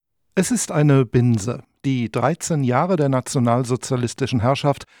Es ist eine Binse. Die 13 Jahre der nationalsozialistischen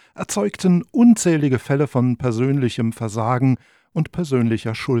Herrschaft erzeugten unzählige Fälle von persönlichem Versagen und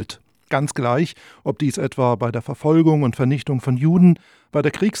persönlicher Schuld. Ganz gleich, ob dies etwa bei der Verfolgung und Vernichtung von Juden, bei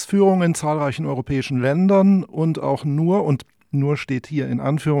der Kriegsführung in zahlreichen europäischen Ländern und auch nur steht hier in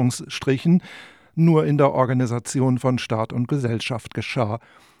Anführungsstrichen, nur in der Organisation von Staat und Gesellschaft geschah.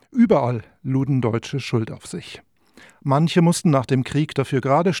 Überall luden Deutsche Schuld auf sich. Manche mussten nach dem Krieg dafür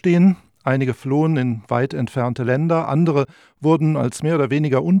gerade stehen, einige flohen in weit entfernte Länder, andere wurden als mehr oder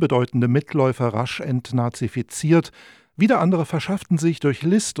weniger unbedeutende Mitläufer rasch entnazifiziert, wieder andere verschafften sich durch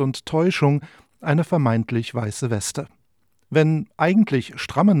List und Täuschung eine vermeintlich weiße Weste. Wenn eigentlich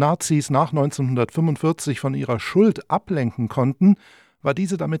stramme Nazis nach 1945 von ihrer Schuld ablenken konnten, war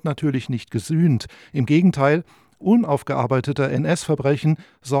diese damit natürlich nicht gesühnt. Im Gegenteil, unaufgearbeitete NS-Verbrechen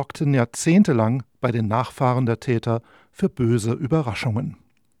sorgten jahrzehntelang bei den Nachfahren der Täter für böse Überraschungen.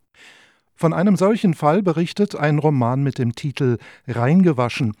 Von einem solchen Fall berichtet ein Roman mit dem Titel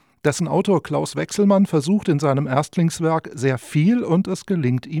 »Reingewaschen«, dessen Autor Klaus Wechselmann versucht in seinem Erstlingswerk sehr viel und es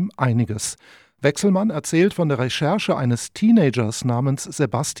gelingt ihm einiges. Wechselmann erzählt von der Recherche eines Teenagers namens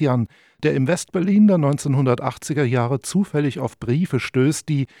Sebastian, der im Westberlin der 1980er Jahre zufällig auf Briefe stößt,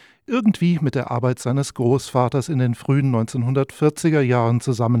 die irgendwie mit der Arbeit seines Großvaters in den frühen 1940er Jahren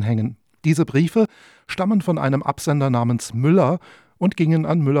zusammenhängen. Diese Briefe stammen von einem Absender namens Müller und gingen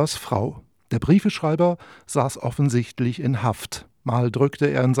an Müllers Frau. Der Briefeschreiber saß offensichtlich in Haft. Mal drückte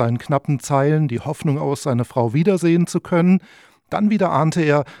er in seinen knappen Zeilen die Hoffnung aus, seine Frau wiedersehen zu können, dann wieder ahnte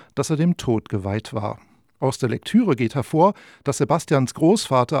er, dass er dem Tod geweiht war. Aus der Lektüre geht hervor, dass Sebastians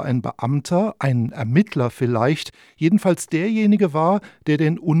Großvater ein Beamter, ein Ermittler vielleicht, jedenfalls derjenige war, der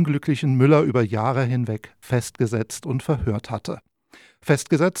den unglücklichen Müller über Jahre hinweg festgesetzt und verhört hatte.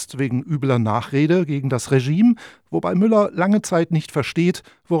 Festgesetzt wegen übler Nachrede gegen das Regime, wobei Müller lange Zeit nicht versteht,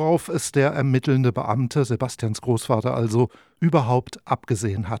 worauf es der ermittelnde Beamte, Sebastians Großvater also, überhaupt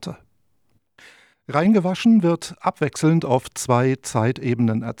abgesehen hatte. Reingewaschen wird abwechselnd auf 2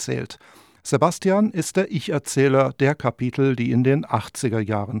 Zeitebenen erzählt. Sebastian ist der Ich-Erzähler der Kapitel, die in den 80er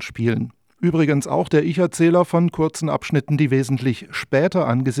Jahren spielen. Übrigens auch der Ich-Erzähler von kurzen Abschnitten, die wesentlich später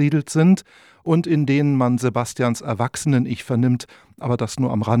angesiedelt sind und in denen man Sebastians Erwachsenen-Ich vernimmt, aber das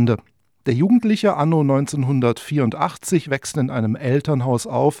nur am Rande. Der Jugendliche anno 1984 wächst in einem Elternhaus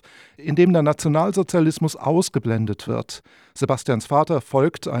auf, in dem der Nationalsozialismus ausgeblendet wird. Sebastians Vater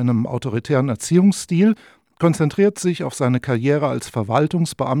folgt einem autoritären Erziehungsstil, konzentriert sich auf seine Karriere als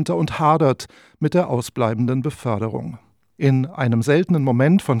Verwaltungsbeamter und hadert mit der ausbleibenden Beförderung. In einem seltenen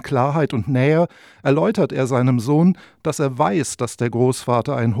Moment von Klarheit und Nähe erläutert er seinem Sohn, dass er weiß, dass der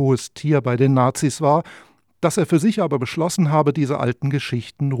Großvater ein hohes Tier bei den Nazis war, dass er für sich aber beschlossen habe, diese alten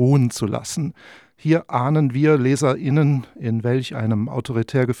Geschichten ruhen zu lassen. Hier ahnen wir LeserInnen, in welch einem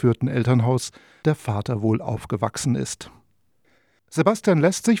autoritär geführten Elternhaus der Vater wohl aufgewachsen ist. Sebastian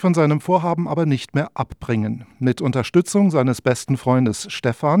lässt sich von seinem Vorhaben aber nicht mehr abbringen. Mit Unterstützung seines besten Freundes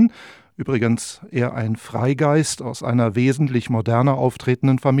Stefan, übrigens eher ein Freigeist aus einer wesentlich moderner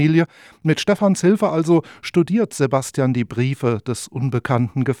auftretenden Familie, mit Stefans Hilfe also studiert Sebastian die Briefe des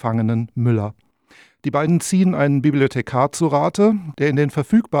unbekannten Gefangenen Müller. Die beiden ziehen einen Bibliothekar zu Rate, der in den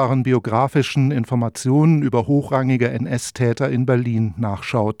verfügbaren biografischen Informationen über hochrangige NS-Täter in Berlin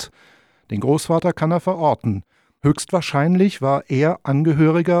nachschaut. Den Großvater kann er verorten. Höchstwahrscheinlich war er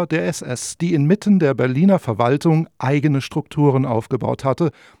Angehöriger der SS, die inmitten der Berliner Verwaltung eigene Strukturen aufgebaut hatte,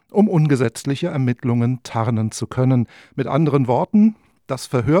 um ungesetzliche Ermittlungen tarnen zu können. Mit anderen Worten, das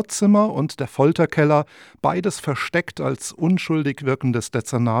Verhörzimmer und der Folterkeller, beides versteckt als unschuldig wirkendes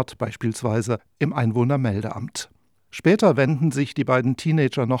Dezernat, beispielsweise im Einwohnermeldeamt. Später wenden sich die beiden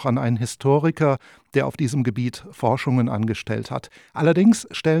Teenager noch an einen Historiker, der auf diesem Gebiet Forschungen angestellt hat. Allerdings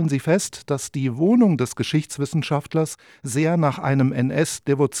stellen sie fest, dass die Wohnung des Geschichtswissenschaftlers sehr nach einem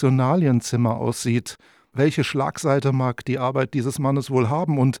NS-Devotionalienzimmer aussieht. Welche Schlagseite mag die Arbeit dieses Mannes wohl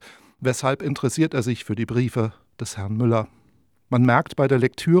haben und weshalb interessiert er sich für die Briefe des Herrn Müller? Man merkt bei der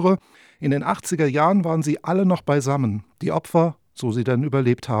Lektüre, in den 80er Jahren waren sie alle noch beisammen. Die Opfer, so sie denn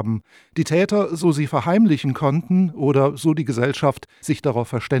überlebt haben. Die Täter, so sie verheimlichen konnten oder so die Gesellschaft sich darauf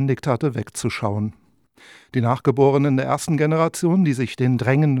verständigt hatte, wegzuschauen. Die Nachgeborenen der ersten Generation, die sich den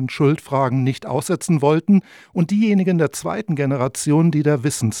drängenden Schuldfragen nicht aussetzen wollten, und diejenigen der zweiten Generation, die der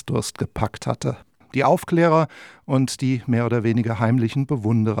Wissensdurst gepackt hatte. Die Aufklärer und die mehr oder weniger heimlichen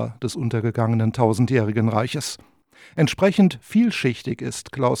Bewunderer des untergegangenen tausendjährigen Reiches. Entsprechend vielschichtig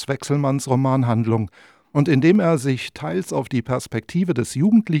ist Klaus Wechselmanns Romanhandlung, und indem er sich teils auf die Perspektive des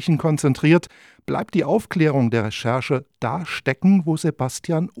Jugendlichen konzentriert, bleibt die Aufklärung der Recherche da stecken, wo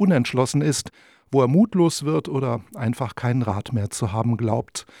Sebastian unentschlossen ist, wo er mutlos wird oder einfach keinen Rat mehr zu haben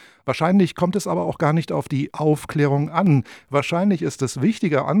glaubt. Wahrscheinlich kommt es aber auch gar nicht auf die Aufklärung an. Wahrscheinlich ist es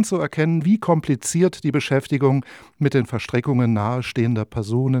wichtiger anzuerkennen, wie kompliziert die Beschäftigung mit den Verstrickungen nahestehender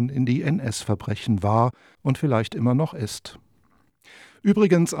Personen in die NS-Verbrechen war und vielleicht immer noch ist.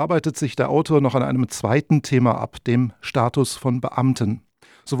 Übrigens arbeitet sich der Autor noch an einem zweiten Thema ab, dem Status von Beamten.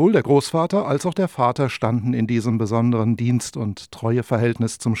 Sowohl der Großvater als auch der Vater standen in diesem besonderen Dienst- und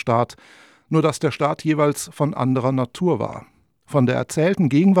Treueverhältnis zum Staat, nur dass der Staat jeweils von anderer Natur war. Von der erzählten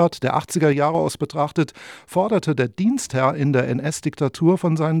Gegenwart der 80er Jahre aus betrachtet, forderte der Dienstherr in der NS-Diktatur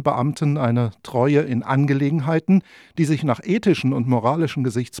von seinen Beamten eine Treue in Angelegenheiten, die sich nach ethischen und moralischen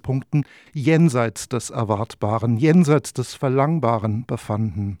Gesichtspunkten jenseits des Erwartbaren, jenseits des Verlangbaren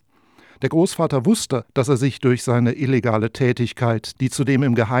befanden. Der Großvater wusste, dass er sich durch seine illegale Tätigkeit, die zudem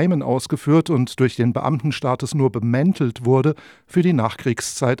im Geheimen ausgeführt und durch den Beamtenstatus nur bemäntelt wurde, für die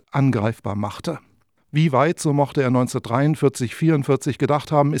Nachkriegszeit angreifbar machte. Wie weit, so mochte er 1943/44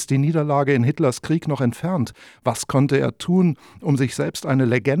 gedacht haben, ist die Niederlage in Hitlers Krieg noch entfernt? Was konnte er tun, um sich selbst eine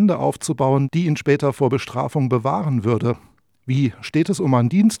Legende aufzubauen, die ihn später vor Bestrafung bewahren würde? Wie steht es um ein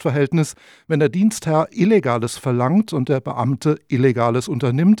Dienstverhältnis, wenn der Dienstherr Illegales verlangt und der Beamte Illegales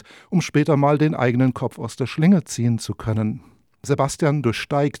unternimmt, um später mal den eigenen Kopf aus der Schlinge ziehen zu können? Sebastian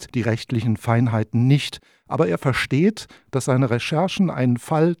durchsteigt die rechtlichen Feinheiten nicht, aber er versteht, dass seine Recherchen einen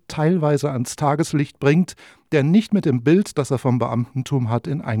Fall teilweise ans Tageslicht bringt, der nicht mit dem Bild, das er vom Beamtentum hat,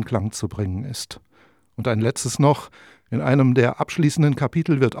 in Einklang zu bringen ist. Und ein letztes noch: In einem der abschließenden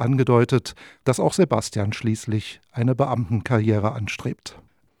Kapitel wird angedeutet, dass auch Sebastian schließlich eine Beamtenkarriere anstrebt.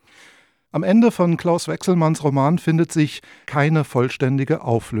 Am Ende von Klaus Wechselmanns Roman findet sich keine vollständige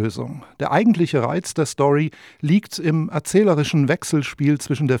Auflösung. Der eigentliche Reiz der Story liegt im erzählerischen Wechselspiel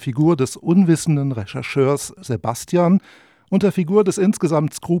zwischen der Figur des unwissenden Rechercheurs Sebastian und der Figur des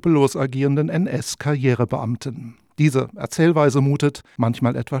insgesamt skrupellos agierenden NS-Karrierebeamten. Diese Erzählweise mutet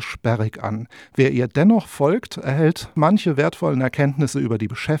manchmal etwas sperrig an. Wer ihr dennoch folgt, erhält manche wertvollen Erkenntnisse über die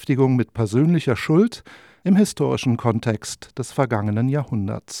Beschäftigung mit persönlicher Schuld im historischen Kontext des vergangenen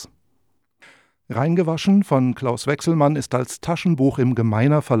Jahrhunderts. Reingewaschen von Klaus Wechselmann ist als Taschenbuch im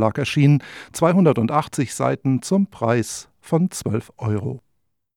Gemeiner Verlag erschienen, 280 Seiten zum Preis von 12 €.